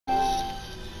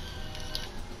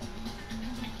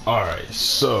Alright,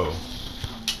 so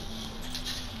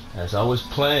as I was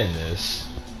playing this,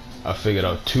 I figured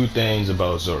out two things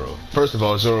about Zoro. First of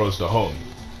all, Zoro's the homie.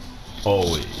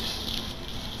 Always.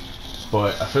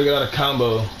 But I figured out a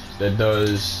combo that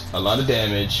does a lot of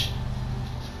damage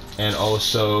and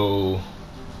also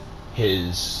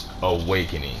his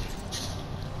awakening.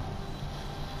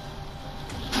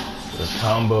 The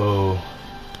combo,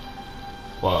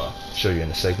 well, I'll show you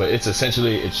in a sec, but it's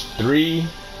essentially, it's 3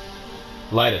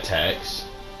 light attacks,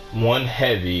 1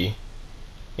 heavy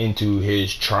into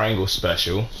his triangle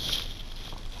special,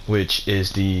 which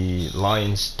is the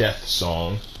Lion's Death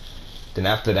Song. Then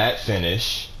after that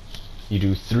finish, you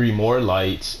do 3 more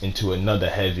lights into another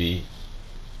heavy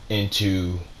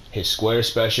into his square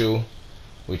special,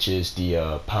 which is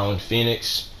the Pound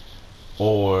Phoenix,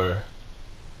 or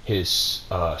his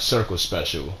circle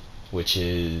special, which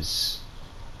is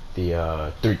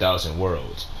the 3000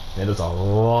 Worlds. And it does a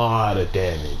lot of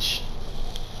damage.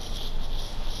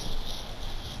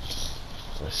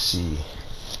 Let's see.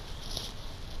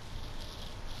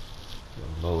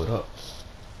 Load up.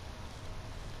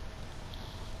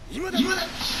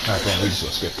 Alright, fam, we're just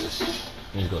gonna skip this.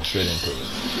 We're just go straight into it.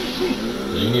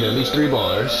 So you need at least 3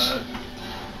 bars.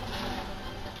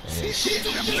 And it's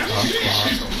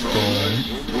boom.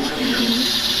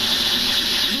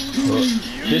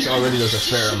 This already does a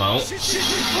fair amount.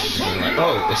 And like,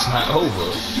 oh, it's not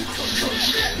over.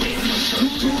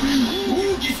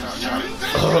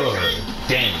 Oh,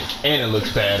 damage. And it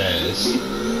looks badass.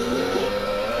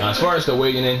 Now, as far as the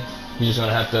awakening, you're just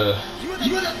gonna have to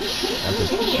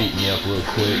beat me up real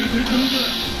quick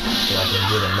so I can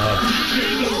get enough.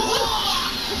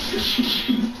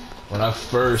 When I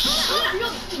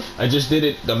just did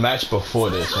it the match before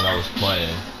this when I was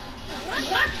playing,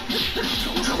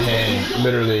 and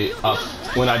literally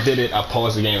when I did it, I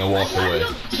paused the game and walked away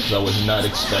because I was not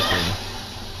expecting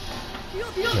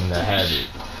him to have it.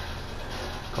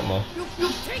 Come on.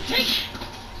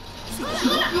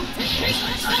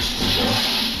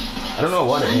 I don't know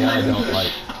why the AI don't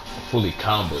like fully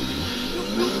combo you.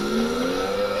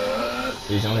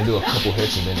 They just only do a couple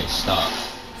hits and then they stop.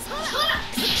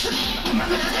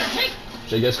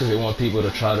 So I guess because they want people to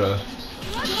try to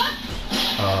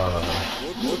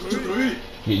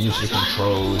get used to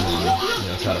controls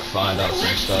and try to find out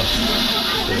some stuff.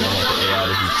 They don't want the AI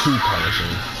to be too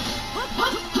punishing.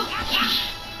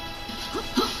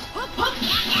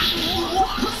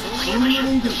 A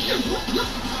little bit more.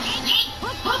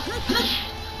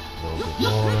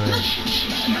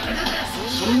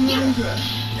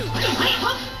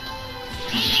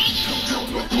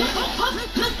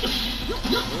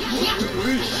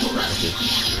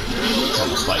 Trying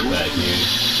to fight back here.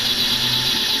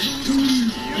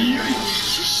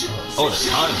 Oh, the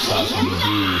time stops when you do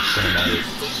cinematic.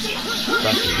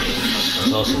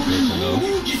 That's also good to know.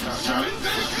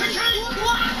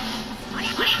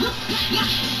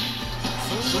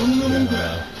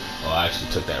 Oh, I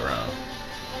actually took that round.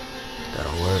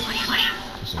 That'll work.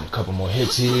 Just a couple more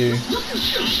hits here.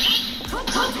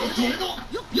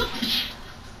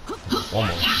 One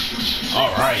more.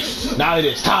 Alright, now it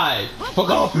is tied. Fuck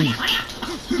off me.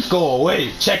 Go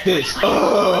away. Check this.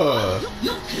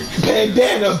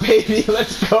 Bandana, baby.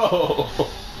 Let's go.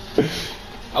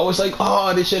 I was like,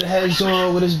 oh, they should have had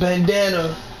Zoro with his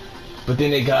bandana. But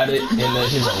then they got it in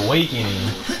his awakening.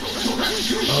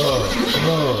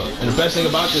 And the best thing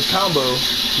about this combo,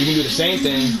 you can do the same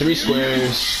thing. 3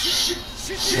 squares,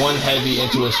 1 heavy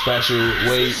into a special,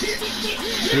 wait,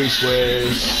 3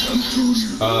 squares,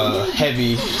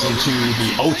 heavy into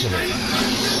the ultimate.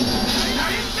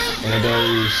 And it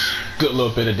does a good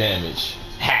little bit of damage.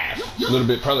 Half. A little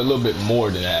bit, probably a little bit more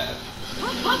than half.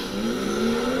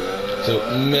 So,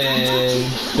 man,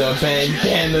 the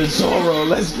bandana Zoro,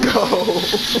 let's go!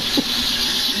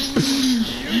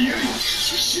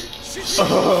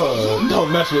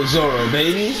 Don't mess with Zoro,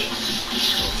 baby!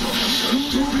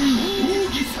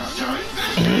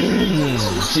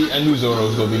 See, I knew Zoro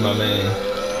was gonna be my man.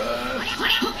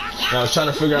 And I was trying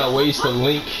to figure out ways to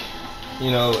link,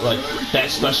 like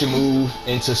that special move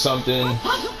into something,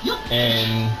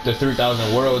 and the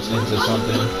 3000 Worlds into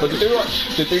something. But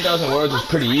the 3000 Worlds is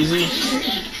pretty easy,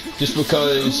 just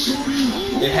because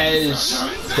it has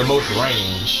the most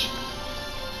range.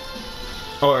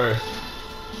 Or,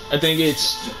 I think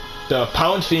it's the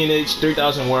Pound Phoenix,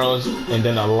 3000 Worlds, and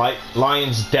then a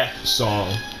Lion's Death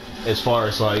Song, as far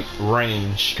as like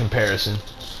range comparison.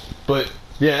 But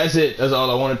yeah, that's it. That's all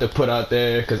I wanted to put out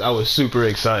there, because I was super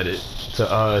excited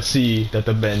to see that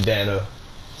the bandana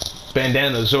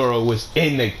Zoro was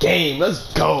in the game.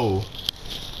 Let's go.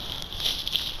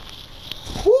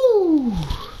 Woo.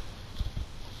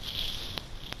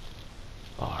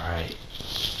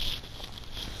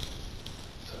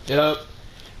 Yep.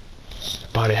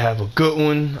 About to have a good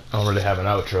one. I don't really have an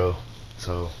outro,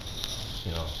 so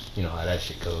you know how that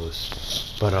shit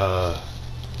goes. But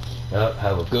yep,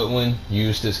 have a good one.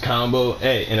 Use this combo.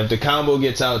 Hey, and if the combo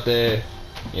gets out there,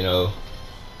 you know,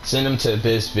 send them to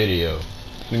this video.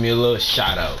 Give me a little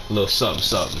shout out, a little something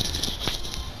something.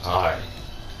 All right.